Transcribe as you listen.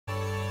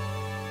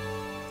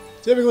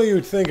Typically,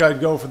 you'd think I'd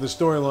go for the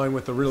storyline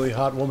with the really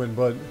hot woman,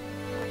 but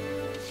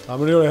I'm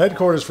going to go to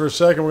headquarters for a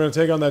second. We're going to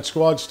take on that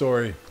squad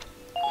story.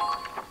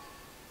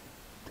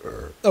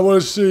 I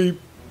want to see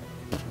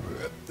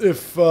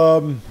if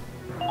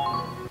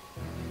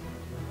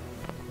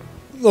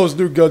those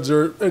new guns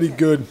are any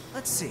good.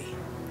 Let's see.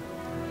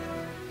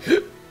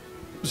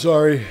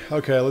 Sorry.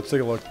 Okay, let's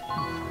take a look.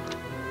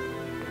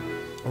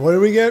 What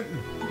did we get?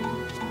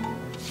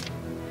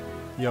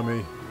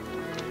 Yummy.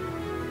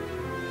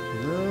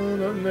 No,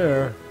 nothing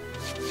there.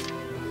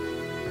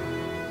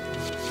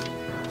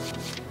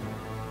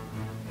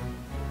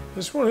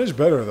 This one is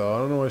better, though. I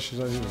don't know why she's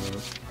not using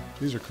it.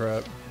 These are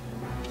crap.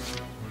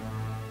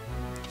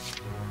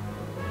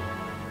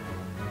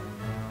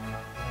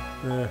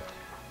 Yeah.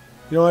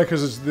 You know why?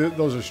 Because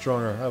those are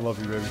stronger. I love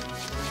you, baby.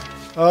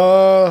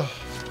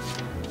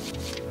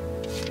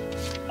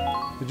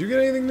 Did you get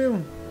anything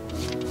new?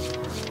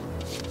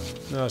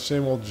 No,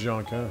 same old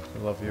junk, huh? I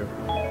love you.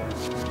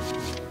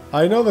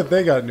 I know that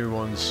they got new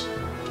ones.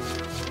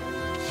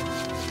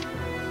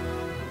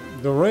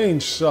 The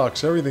range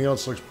sucks. Everything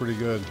else looks pretty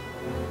good.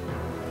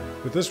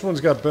 But this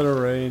one's got better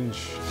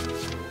range.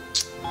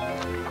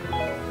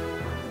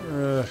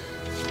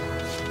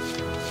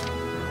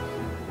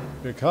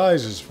 The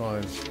Kai's is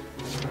fine.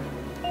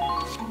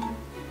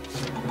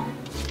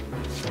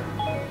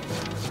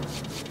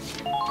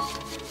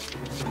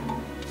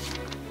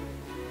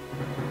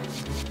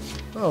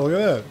 Oh, look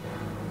at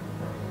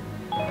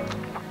that.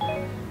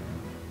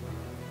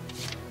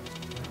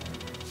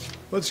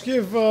 Let's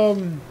give, I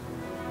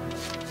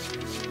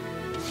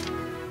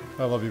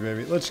love you,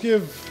 baby. Let's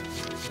give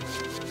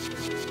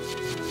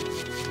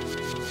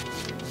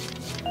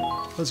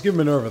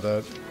Minerva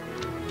that.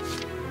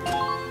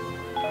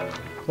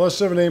 Plus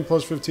 7 aim,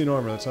 plus 15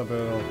 armor. That's not bad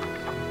at all.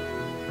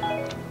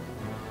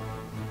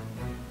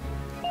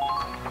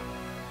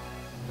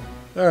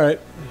 Alright.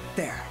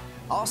 There.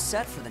 All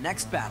set for the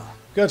next battle.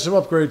 Got some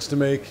upgrades to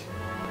make.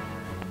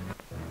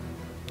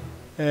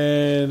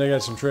 And I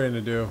got some training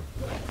to do.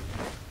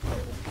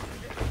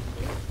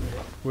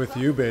 With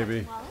you,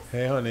 baby.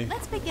 Hey, honey.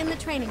 Let's begin the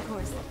training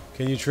course.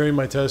 Can you train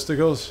my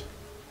testicles?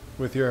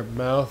 With your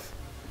mouth?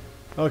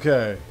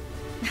 Okay.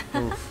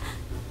 Oof.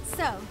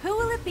 So, who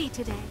will it be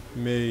today?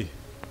 Me.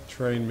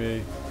 Train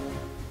me.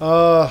 We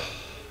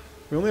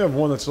only have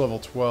one that's level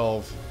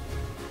 12.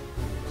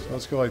 So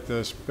let's go like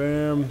this.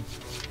 Bam.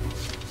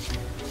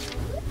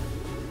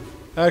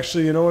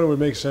 Actually, you know what? It would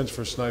make sense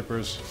for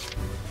snipers.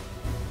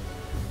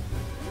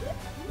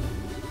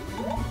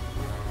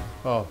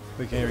 Oh,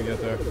 they can't even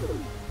get there.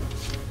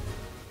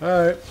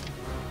 Alright.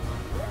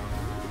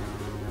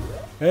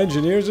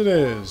 Engineers it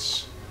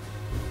is.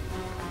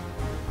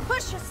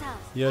 Push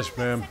yourself. Yes,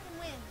 ma'am.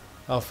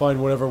 I'll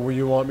find whatever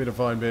you want me to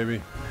find,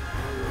 baby.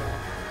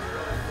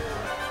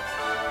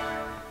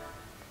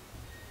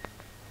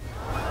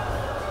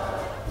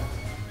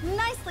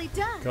 Nicely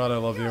done. God, I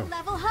love You're you. a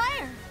level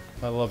higher.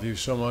 I love you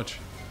so much.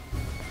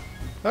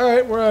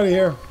 Alright, we're out of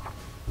here.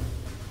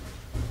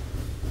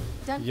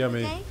 Done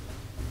Yummy. for the day?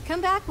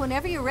 Come back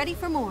whenever you're ready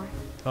for more.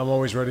 I'm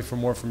always ready for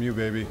more from you,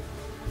 baby.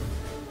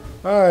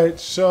 Alright,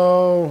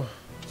 so...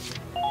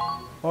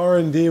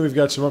 R&D, we've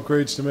got some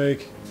upgrades to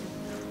make.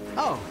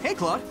 Oh, hey,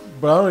 Claude.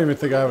 But I don't even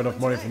think I have enough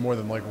money for more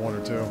than like one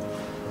or two.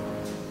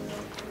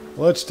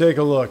 Let's take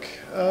a look.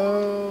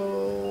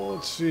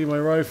 Let's see, my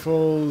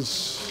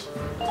rifles...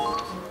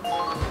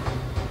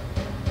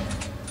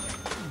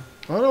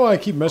 I don't know why I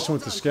keep messing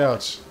with the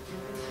scouts.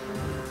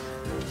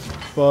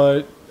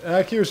 But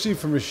accuracy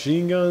for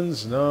machine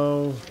guns,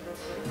 no.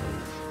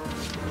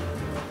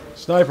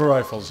 Sniper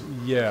rifles,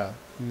 yeah.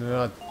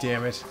 No,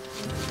 damn it.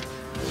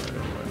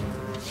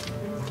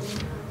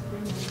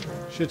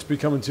 Shit's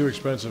becoming too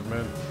expensive,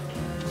 man.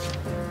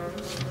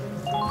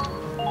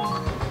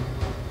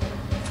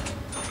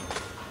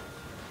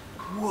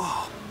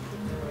 Whoa.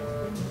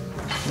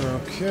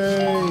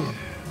 Okay.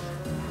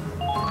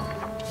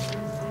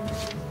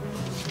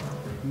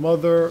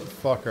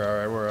 Motherfucker.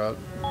 Alright, we're out.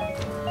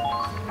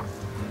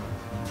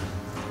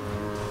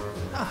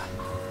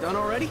 Done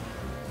already?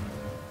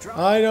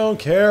 I don't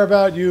care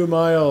about you,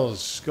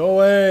 Miles. Go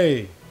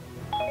away.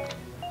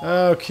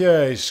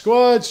 Okay,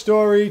 squad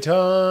story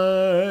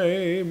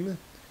time.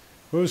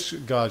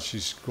 God,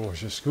 she's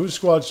gorgeous. Whose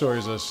squad story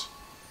is this?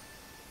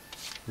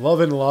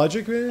 Love and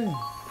Logic, man?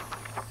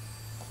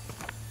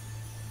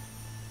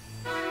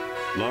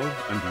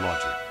 Love and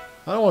Logic.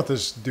 I don't want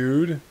this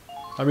dude.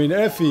 I mean,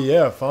 Effie,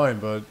 yeah, fine,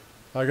 but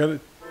I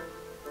gotta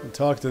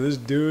talk to this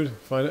dude.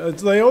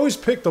 They always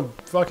pick the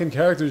fucking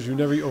characters you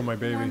never... Oh, my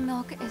baby. Your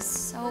milk is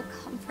so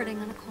comforting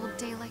on a cold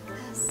day like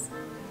this.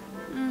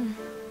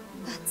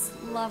 That's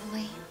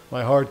lovely.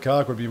 My hard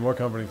cock would be more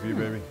comforting for you,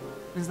 baby.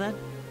 Is that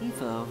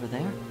Aoife over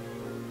there?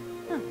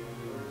 Huh.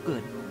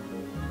 Good.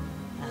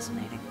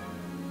 Fascinating.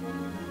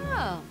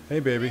 Oh. Hey,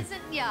 baby. Is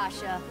it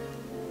Yasha?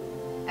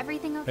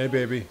 Everything okay? Hey,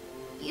 baby.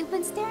 You've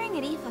been staring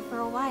at Aoife for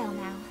a while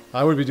now.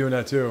 I would be doing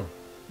that, too.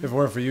 If it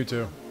weren't for you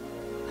two.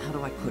 How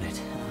do I put it?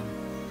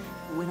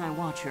 When I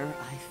watch her,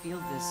 I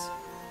feel this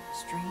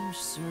strange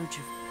surge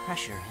of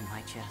pressure in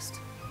my chest.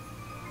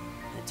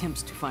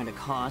 Attempts to find a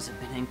cause have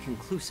been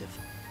inconclusive.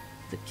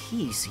 The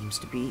key seems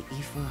to be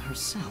Aoife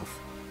herself.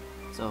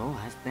 So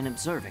I've been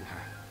observing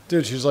her.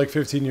 Dude, she's like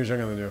 15 years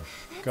younger than you.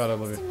 God, I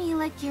love Sounds you. to me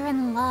like you're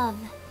in love,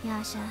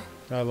 Yasha.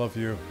 I love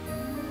you.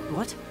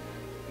 What?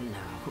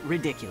 No,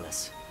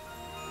 ridiculous.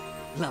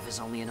 Love is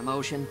only an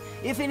emotion.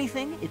 If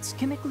anything, it's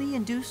chemically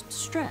induced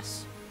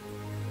stress.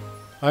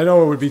 I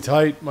know it would be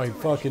tight. My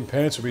fucking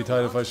pants would be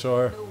tight if I saw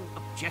her. No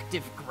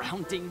objective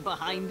grounding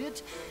behind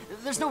it.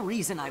 There's no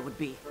reason I would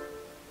be.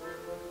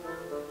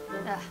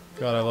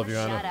 God, I love you,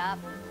 Hanna. Shut up.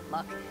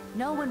 Look,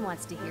 no one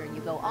wants to hear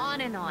you go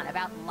on and on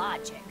about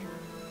logic.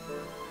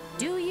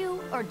 Do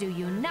you or do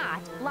you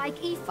not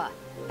like Aoife?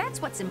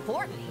 That's what's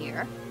important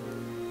here.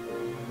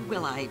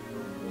 Well, I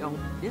don't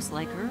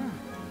dislike her.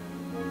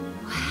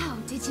 Wow,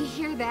 did you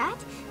hear that?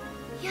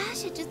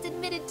 Yasha just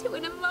admitted to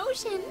an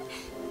emotion.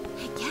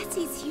 I guess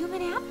he's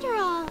human after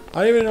all.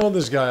 I even know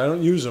this guy. I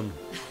don't use him.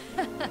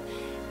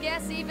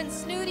 Guess even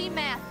snooty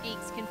math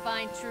geeks can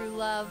find true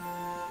love.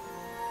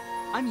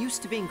 I'm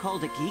used to being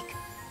called a geek,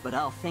 but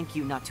I'll thank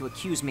you not to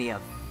accuse me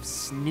of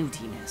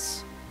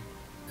snootiness.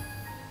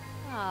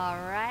 All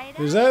right.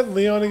 Is that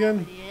Leon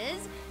again? It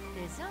is.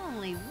 There's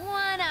only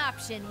one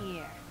option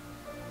here.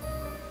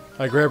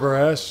 I grab her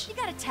ass. You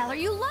gotta tell her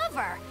you love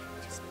her.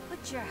 Just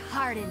put your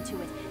heart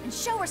into it and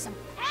show her some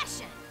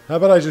passion. How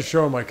about I just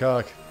show her my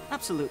cock?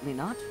 Absolutely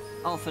not.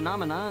 All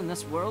phenomena in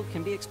this world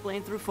can be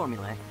explained through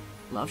formulae.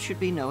 Love should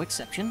be no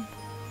exception.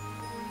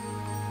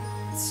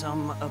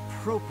 Some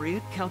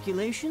appropriate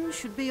calculation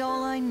should be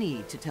all I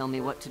need to tell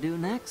me what to do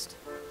next.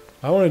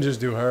 I want to just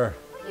do her.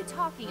 What are you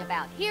talking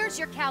about? Here's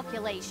your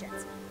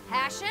calculations.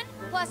 Passion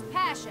plus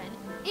passion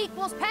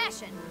equals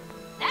passion.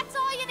 That's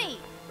all you need.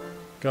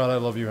 God, I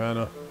love you,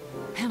 Hanna.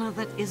 Hanna,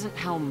 that isn't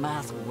how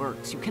math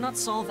works. You cannot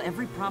solve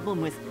every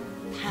problem with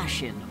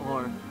passion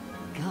or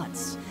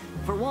guts.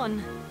 For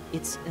one,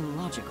 it's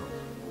illogical.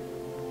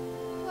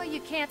 Well, you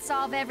can't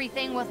solve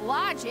everything with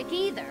logic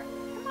either.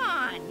 Come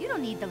on, you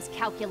don't need those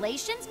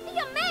calculations. Be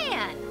a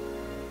man.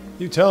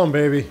 You tell him,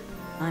 baby.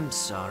 I'm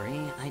sorry,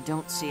 I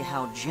don't see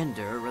how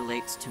gender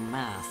relates to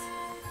math.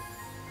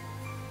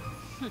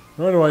 I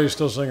wonder why you're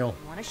still single.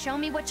 Want to show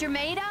me what you're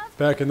made of?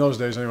 Back in those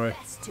days, anyway.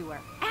 Best to her.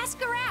 Ask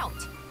her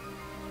out.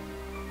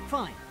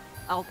 Fine,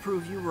 I'll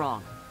prove you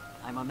wrong.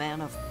 I'm a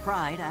man of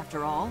pride,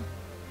 after all.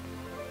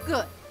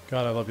 Good.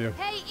 God, I love you.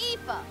 Hey,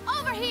 Aoife,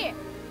 over here.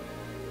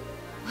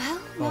 Well,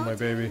 Oh, no my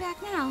turning baby.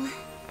 back now.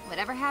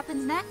 Whatever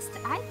happens next,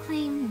 I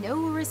claim no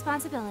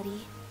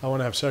responsibility. I want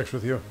to have sex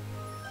with you.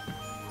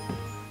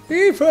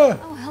 Aoife!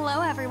 Oh,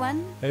 hello,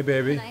 everyone. Hey,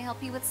 baby. Can I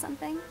help you with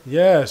something?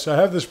 Yes, I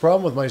have this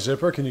problem with my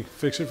zipper. Can you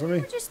fix it for me?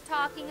 We're just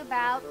talking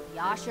about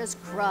Yasha's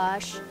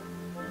crush.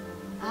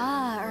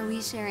 Ah, are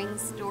we sharing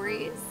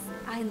stories?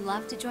 I'd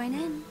love to join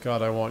in.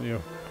 God, I want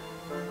you.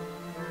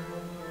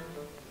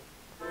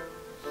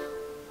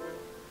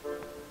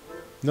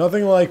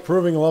 Nothing like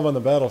proving love on the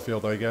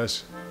battlefield, I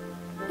guess.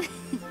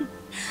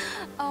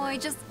 Oh, I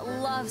just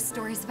love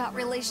stories about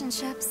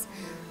relationships.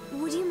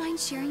 Would you mind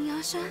sharing,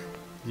 Yasha?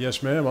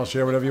 Yes, ma'am. I'll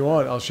share whatever you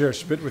want. I'll share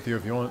spit with you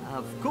if you want.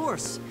 Of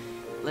course.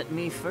 Let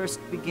me first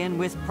begin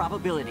with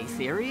probability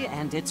theory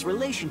and its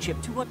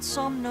relationship to what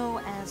some know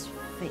as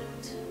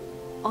fate.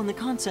 On the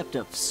concept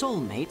of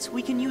soulmates,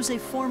 we can use a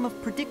form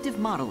of predictive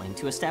modeling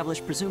to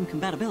establish presumed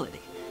compatibility.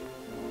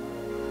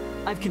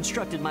 I've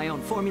constructed my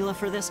own formula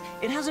for this.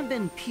 It hasn't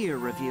been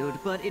peer-reviewed,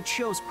 but it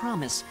shows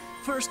promise.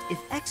 First, if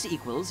x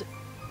equals...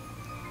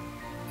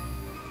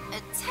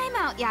 Time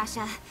out,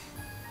 Yasha.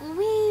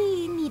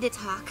 We need to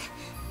talk.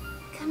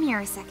 Come here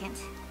a second.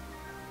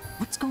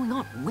 What's going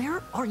on?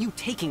 Where are you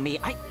taking me?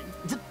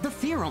 The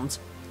theorems...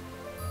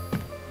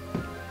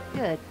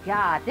 Good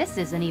God, this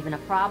isn't even a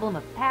problem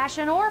of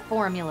passion or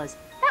formulas.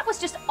 That was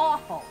just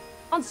awful.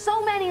 On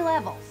so many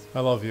levels. I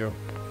love you.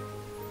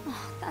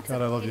 Oh, that's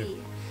God, a I love pity.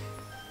 you.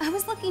 I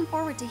was looking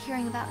forward to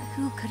hearing about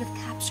who could have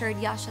captured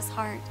Yasha's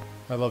heart.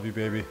 I love you,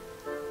 baby.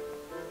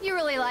 You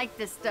really like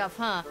this stuff,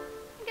 huh?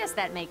 I guess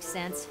that makes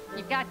sense.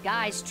 You've got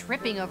guys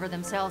tripping over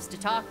themselves to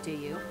talk to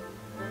you.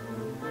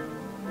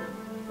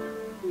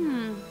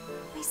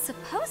 I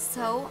suppose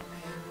so,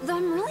 though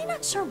I'm really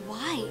not sure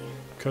why.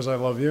 Because I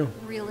love you.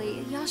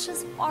 Really,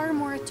 Yasha's far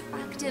more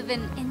attractive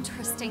and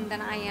interesting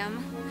than I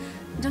am.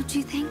 Don't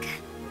you think?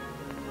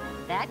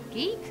 That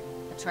geek?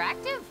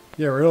 Attractive?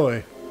 Yeah,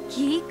 really.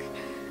 Geek?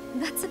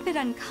 That's a bit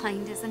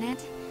unkind, isn't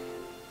it?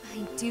 I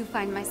do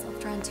find myself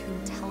drawn to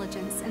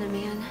intelligence in a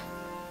man.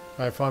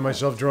 I find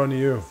myself drawn to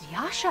you. Does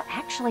Yasha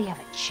actually have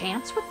a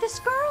chance with this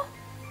girl?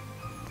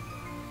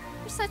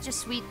 You're such a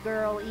sweet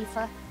girl,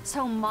 Aoife.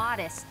 So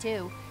modest,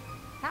 too.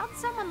 How'd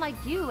someone like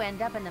you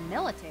end up in the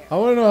military? I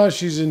want to know how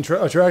she's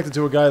attracted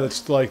to a guy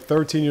that's like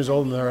 13 years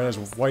older than her and has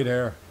white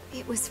hair.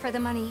 It was for the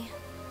money.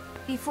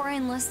 Before I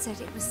enlisted,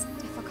 it was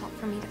difficult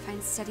for me to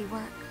find steady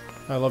work.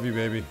 I love you,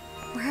 baby.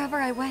 Wherever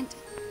I went,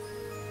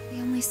 they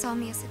only saw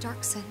me as a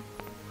Darkson.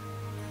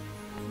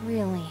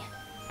 Really?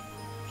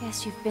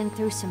 Guess you've been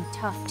through some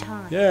tough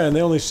times. Yeah, and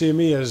they only see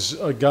me as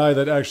a guy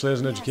that actually has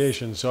an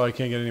education, so I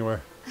can't get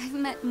anywhere. I've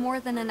met more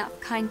than enough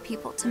kind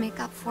people to make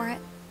up for it.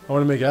 I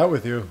want to make out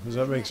with you. Does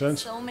that make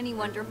sense? So many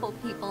wonderful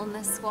people in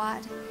this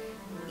squad.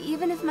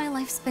 Even if my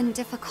life's been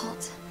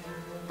difficult,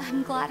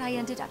 I'm glad I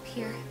ended up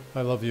here.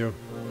 I love you.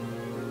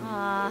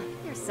 Aw,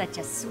 you're such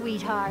a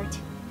sweetheart.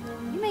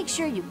 You make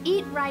sure you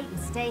eat right and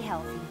stay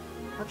healthy,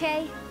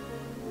 okay?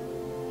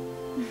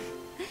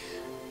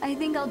 I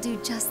think I'll do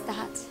just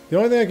that. The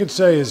only thing I could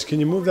say is,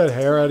 can you move that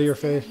hair out of your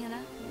face?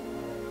 Hanna.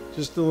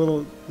 Just a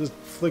little, just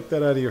flick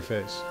that out of your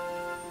face.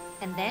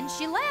 And then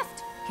she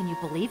left. Can you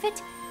believe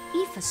it?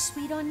 Aoife's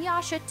sweet on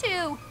Yasha,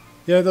 too.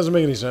 Yeah, it doesn't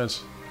make any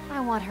sense. I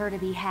want her to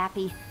be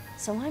happy,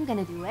 so I'm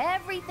gonna do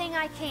everything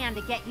I can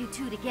to get you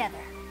two together.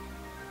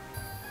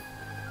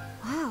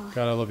 Wow.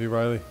 God, I love you,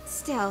 Riley.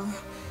 Still,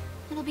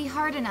 it'll be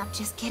hard enough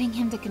just getting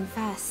him to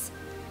confess.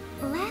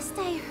 Last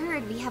I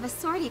heard, we have a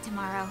sortie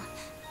tomorrow.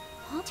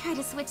 I'll try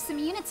to switch some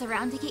units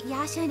around to get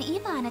Yasha and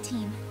Eva on a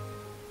team.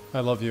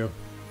 I love you.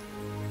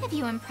 If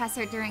you impress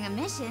her during a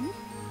mission,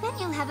 then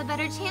you'll have a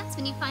better chance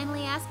when you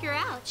finally ask her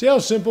out. See how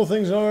simple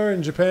things are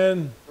in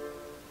Japan?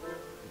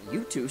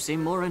 You two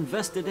seem more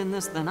invested in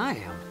this than I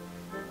am.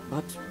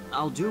 But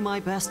I'll do my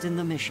best in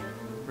the mission,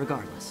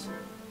 regardless.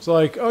 It's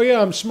like, oh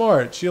yeah, I'm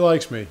smart. She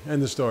likes me.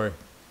 End the story.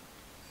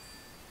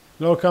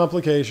 No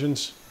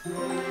complications.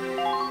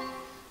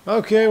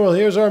 Okay, well,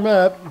 here's our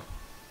map.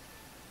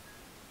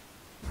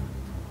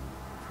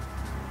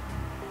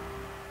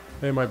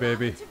 Hey, my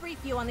baby. To brief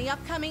you on the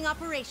upcoming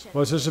operation.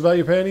 What's this about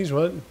your panties?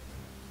 What?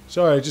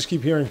 Sorry, I just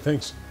keep hearing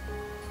things.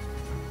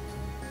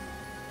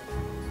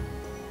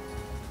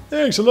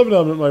 Thanks, I love it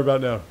right about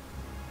now.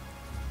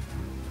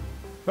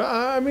 But,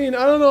 I mean,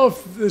 I don't know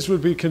if this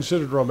would be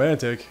considered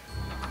romantic.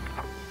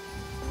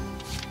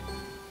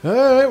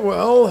 Alright,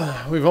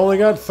 well, we've only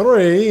got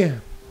 3.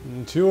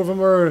 And 2 of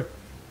them are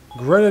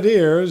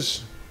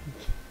grenadiers.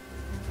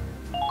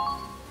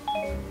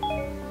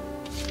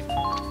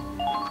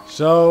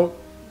 So,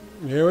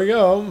 here we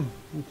go.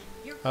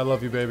 I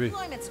love you, baby.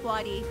 Deployment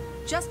squaddy.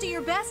 Just do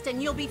your best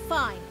and you'll be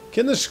fine.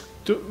 Can the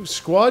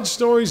squad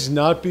stories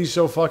not be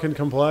so fucking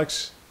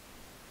complex?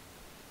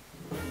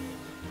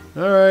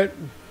 Alright.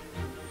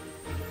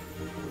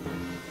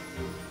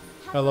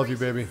 I love you,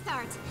 baby.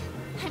 Start.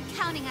 I'm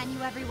counting on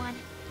you, everyone.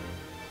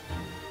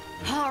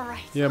 All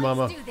right, Yeah,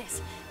 Mama. let's do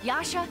this.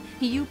 Yasha,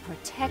 you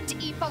protect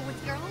Aoife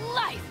with your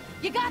life.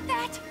 You got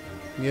that?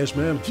 Yes,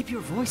 ma'am. Keep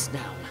your voice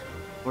down,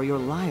 or you're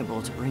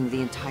liable to bring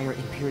the entire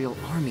Imperial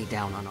Army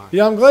down on our...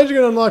 Yeah, I'm glad you're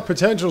gonna unlock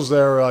potentials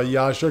there,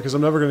 Yasha, because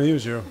I'm never gonna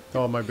use you.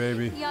 Oh, my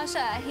baby. Yasha,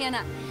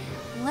 Hanna,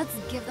 let's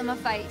give them a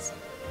fight.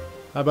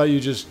 How about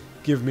you just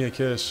give me a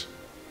kiss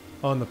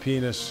on the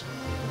penis?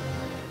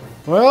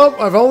 Well,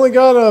 I've only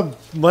got a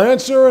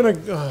Lancer and a...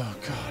 Oh,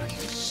 God, are you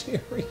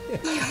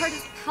serious? My heart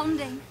is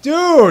pounding.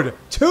 Dude!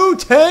 2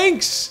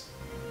 tanks?!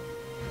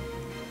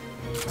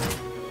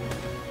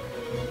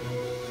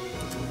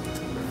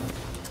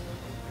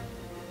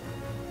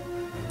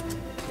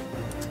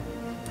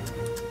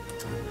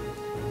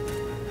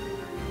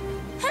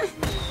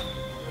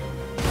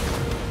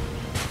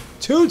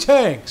 Two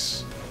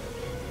tanks!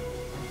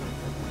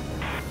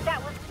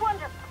 That was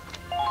wonderful.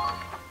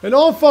 In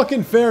all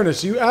fucking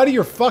fairness, are you out of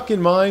your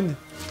fucking mind?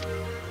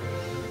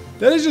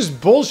 That is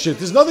just bullshit.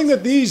 There's nothing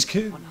that these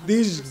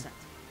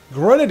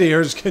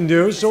grenadiers can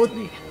do, so it...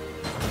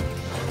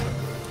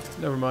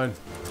 Never mind.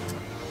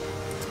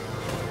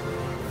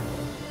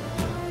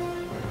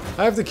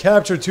 I have to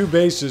capture 2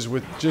 bases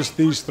with just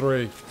these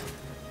 3.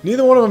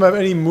 Neither one of them have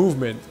any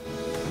movement.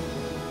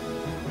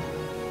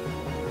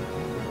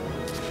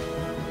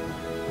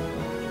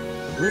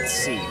 Let's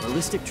see,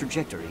 ballistic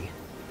trajectory.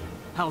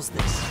 How's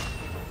this?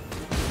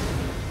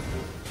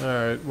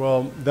 Alright,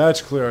 well,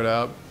 that's cleared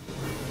out.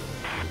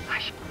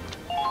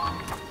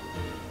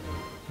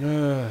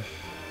 Let's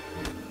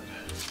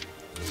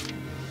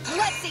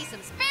see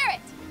some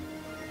spirit.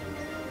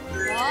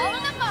 All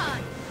in the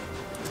mind.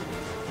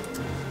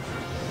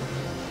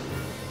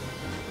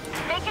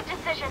 Make a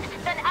decision,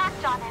 then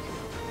act on it.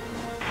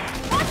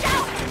 Watch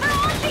out! They're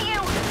onto you!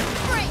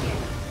 Bring it.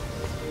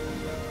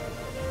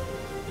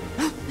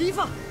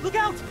 Eva, look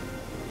out!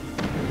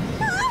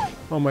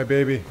 Oh, my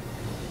baby.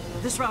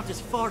 This route is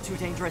far too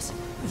dangerous.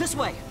 This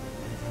way!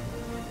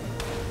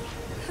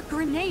 A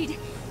grenade?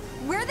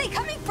 Where are they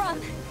coming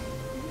from?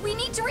 We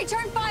need to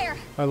return fire.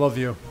 I love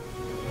you.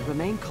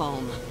 Remain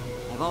calm.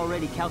 I've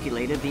already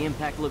calculated the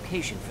impact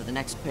location for the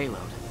next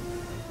payload.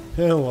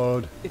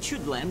 Payload. It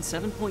should land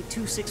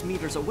 7.26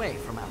 meters away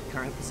from our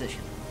current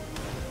position.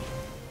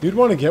 You'd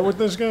want to get with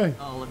this guy?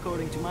 All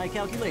according to my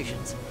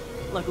calculations.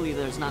 Luckily,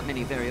 there's not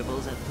many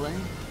variables at play.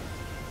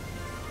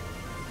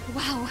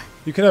 Wow.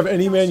 You can have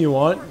any man you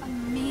want.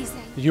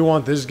 Amazing. You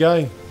want this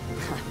guy?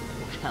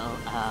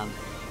 Well,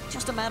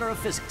 just a matter of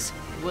physics.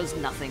 It was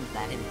nothing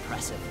that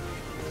impressive.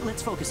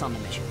 Let's focus on the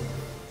mission.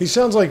 He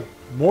sounds like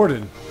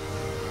Morden.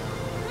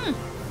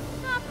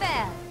 Not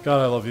bad. God,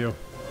 I love you.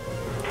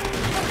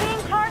 We're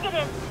being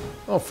targeted.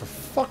 Oh, for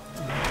fuck.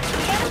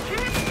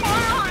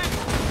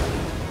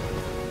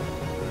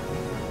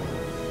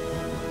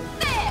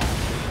 There.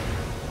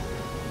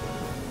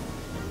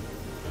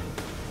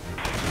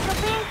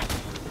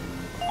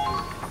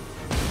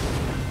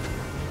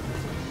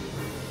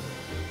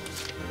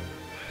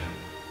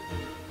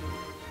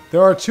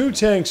 There are 2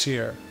 tanks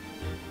here.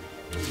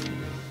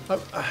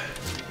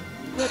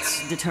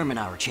 Let's determine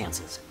our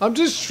chances. I'm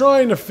just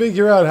trying to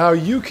figure out how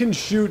you can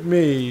shoot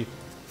me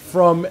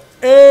from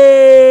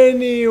anywhere.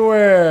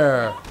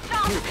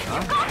 You've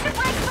got to break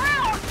through!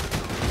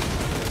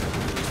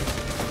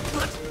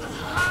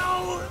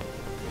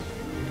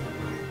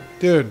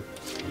 Dude,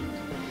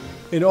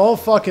 in all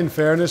fucking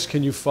fairness,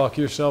 can you fuck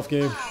yourself,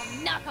 game?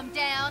 Oh, knock him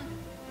down.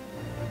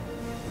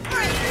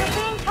 You're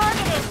being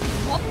targeted!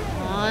 Come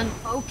on,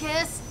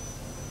 focus.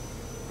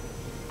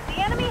 The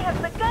enemy has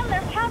begun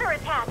their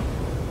counterattack!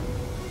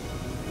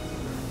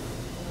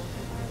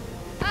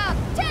 I'll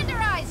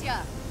tenderize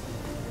ya.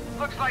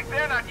 Looks like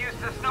they're not used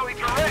to snowy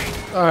terrain.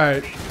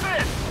 Alright,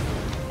 This!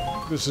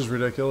 this is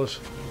ridiculous.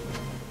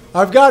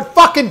 I've got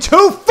fucking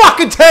 2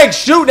 fucking tanks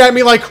shooting at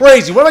me like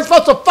crazy. What am I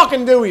supposed to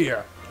fucking do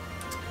here?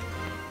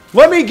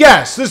 Let me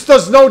guess. This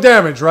does no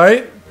damage,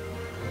 right?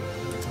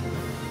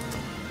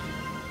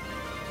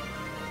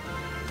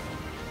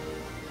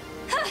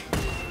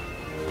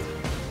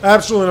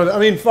 Absolutely not. I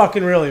mean,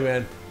 fucking really,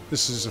 man.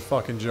 This is a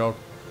fucking joke.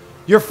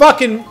 Your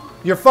fucking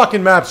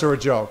maps are a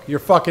joke. Your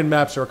fucking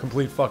maps are a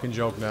complete fucking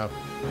joke now.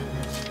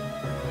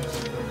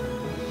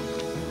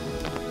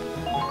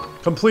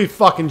 Complete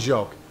fucking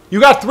joke. You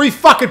got 3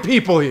 fucking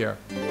people here.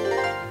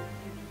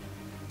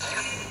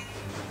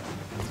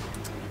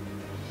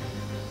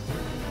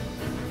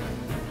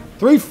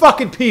 Three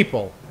fucking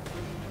people.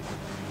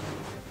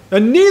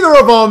 And neither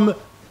of them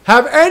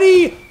have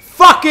any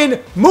fucking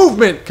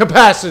movement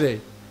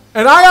capacity.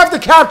 And I have to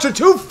capture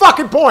 2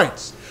 fucking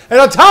points. And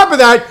on top of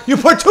that, you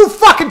put 2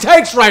 fucking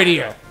tanks right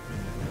here.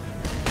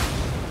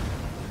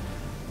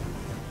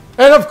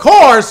 And of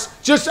course,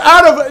 just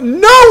out of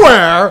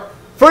nowhere,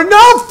 for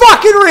no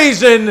fucking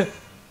reason,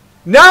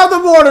 now the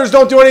mortars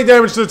don't do any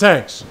damage to the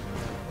tanks.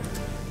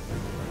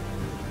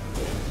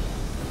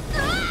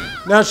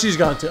 Now she's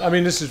gone too. I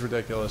mean, this is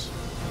ridiculous.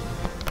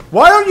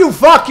 Why don't you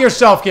fuck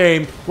yourself,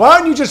 game? Why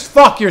don't you just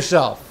fuck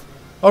yourself?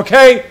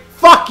 Okay?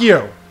 Fuck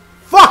you.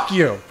 Fuck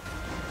you.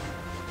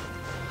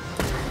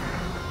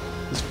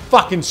 This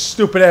fucking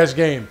stupid ass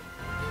game.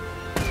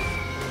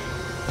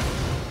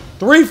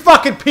 3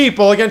 fucking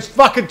people against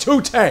fucking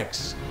 2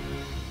 tanks.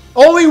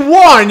 Only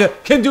 1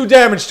 can do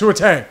damage to a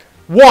tank.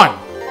 1.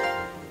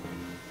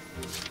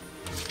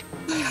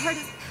 My heart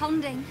is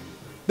pounding.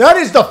 That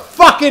is the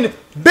fucking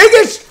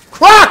biggest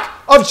crock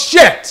of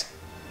shit.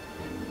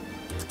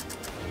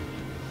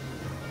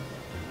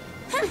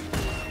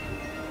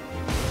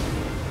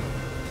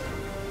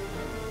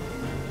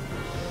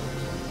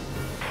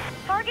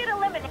 Target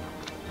eliminated.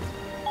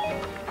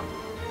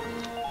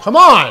 Come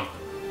on.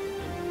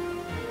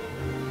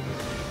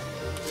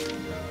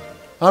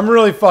 I'm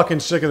really fucking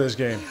sick of this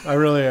game. I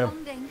really am.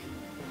 Pounding.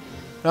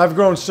 I've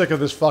grown sick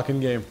of this fucking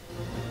game.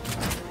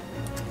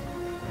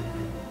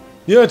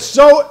 You know, it's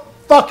so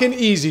fucking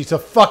easy to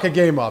fuck a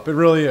game up. It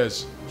really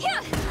is.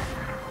 Yeah.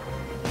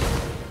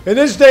 In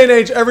this day and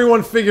age,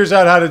 everyone figures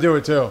out how to do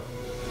it too.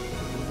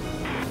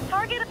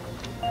 Target.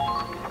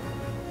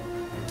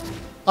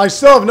 I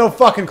still have no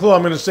fucking clue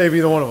I'm going to save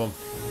either one of them.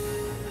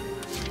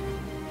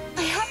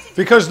 I have to.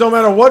 Because no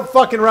matter what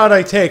fucking route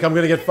I take, I'm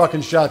going to get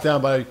fucking shot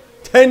down by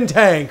 10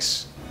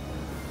 tanks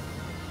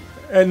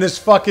and this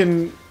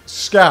fucking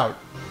scout.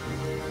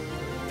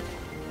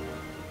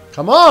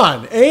 Come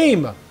on,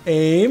 aim.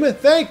 Aim.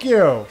 Thank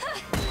you.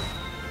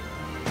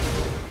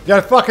 Got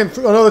a fucking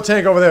another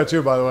tank over there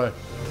too, by the way.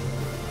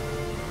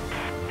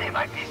 They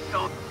might be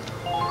so...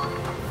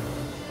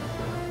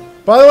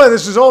 By the way,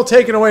 this is all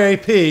taking away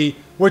AP,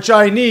 which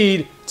I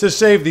need to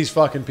save these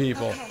fucking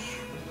people. Okay.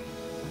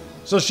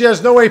 So she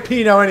has no AP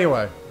now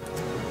anyway.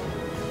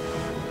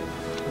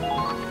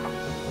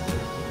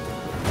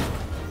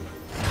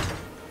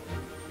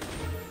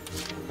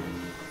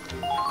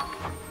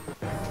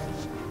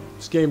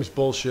 This game is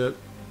bullshit.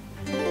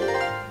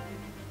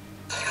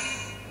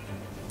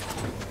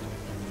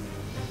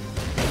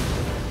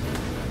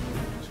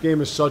 This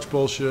game is such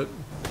bullshit.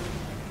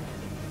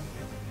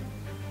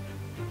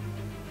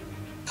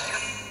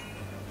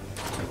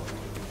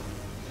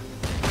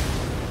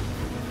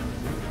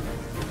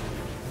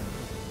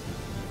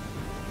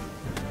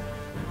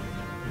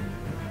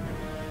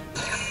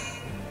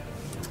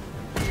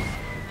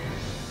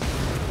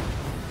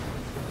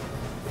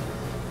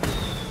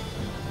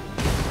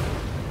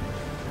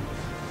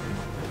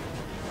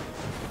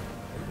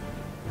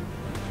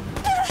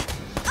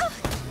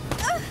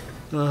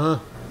 Uh-huh.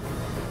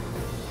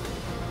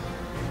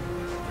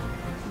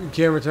 You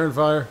can't return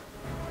fire.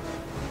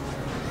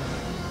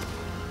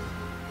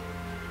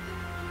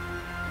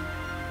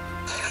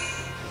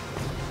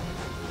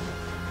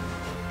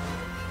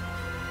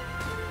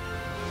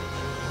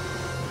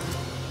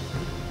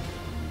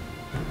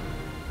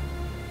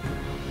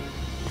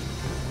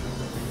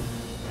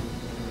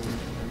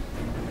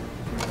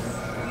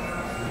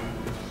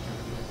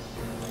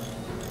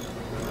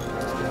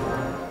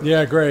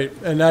 Yeah, great.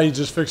 And now you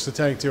just fixed the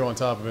tank too on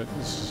top of it.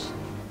 This is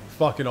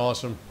fucking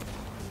awesome.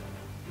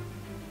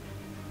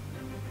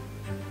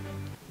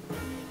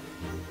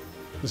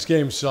 This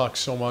game sucks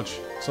so much.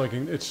 It's like,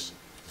 it's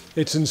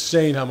It's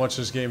insane how much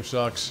this game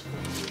sucks.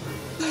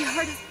 My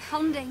heart is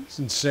pounding. It's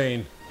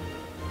insane.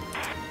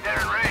 They're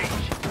in range.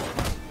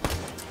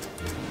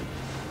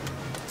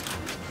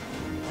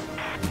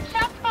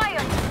 Shots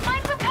fired!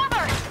 Find some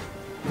cover!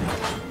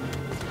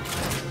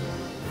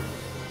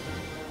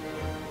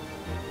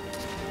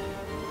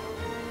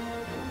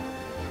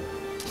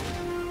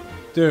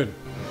 Dude.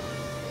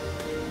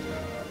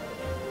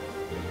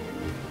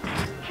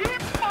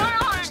 Keep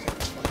firing!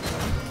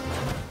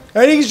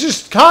 And he's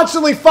just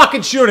constantly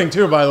fucking shooting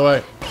too, by the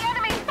way. The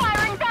enemy's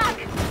firing back!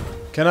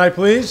 Can I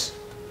please?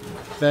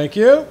 Thank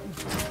you.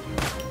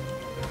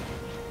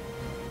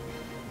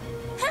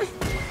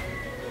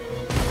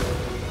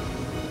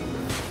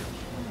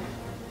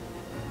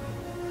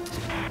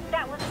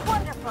 That was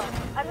wonderful!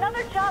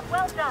 Another job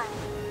well done!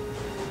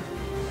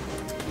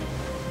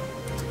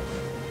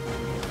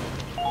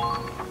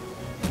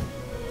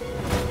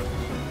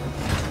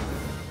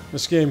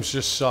 This game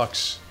just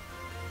sucks.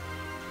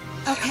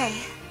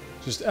 Okay.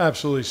 Just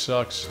absolutely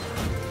sucks.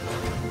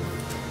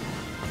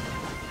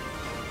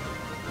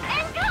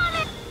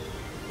 Incoming!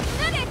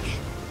 Medic!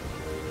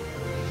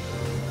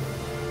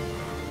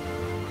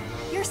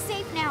 You're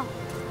safe now.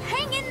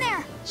 Hang in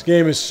there. This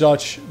game is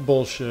such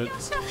bullshit.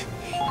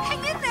 Hang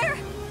in there.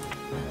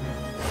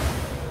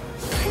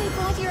 I'm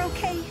glad you're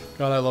okay.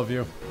 God, I love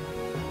you.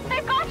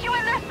 They've got you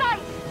in their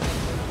sights!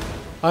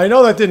 I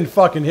know that didn't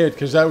fucking hit,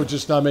 because that would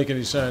just not make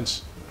any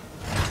sense.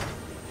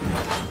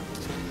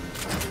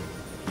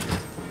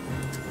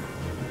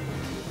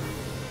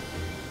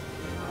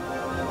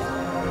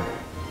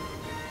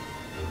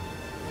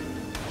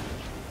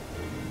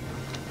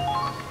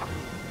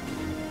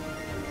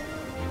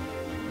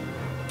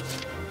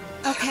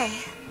 Okay.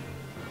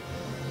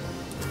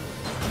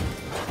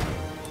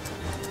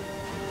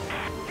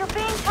 You're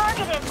being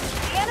targeted!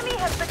 The enemy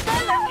has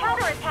begun their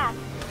counterattack!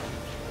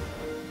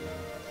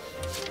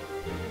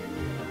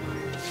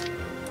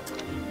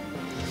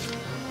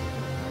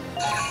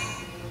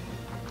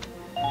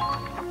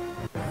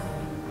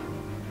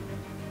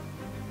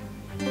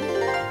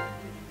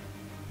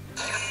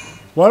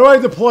 Why do I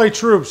deploy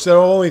troops that are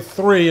only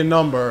 3 in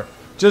number,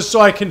 just so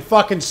I can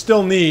fucking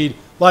still need,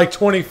 like,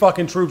 20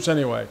 fucking troops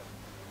anyway?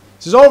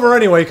 This is over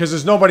anyway, because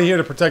there's nobody here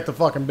to protect the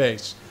fucking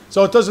base.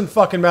 So it doesn't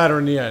fucking matter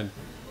in the end.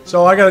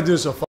 So I gotta do so.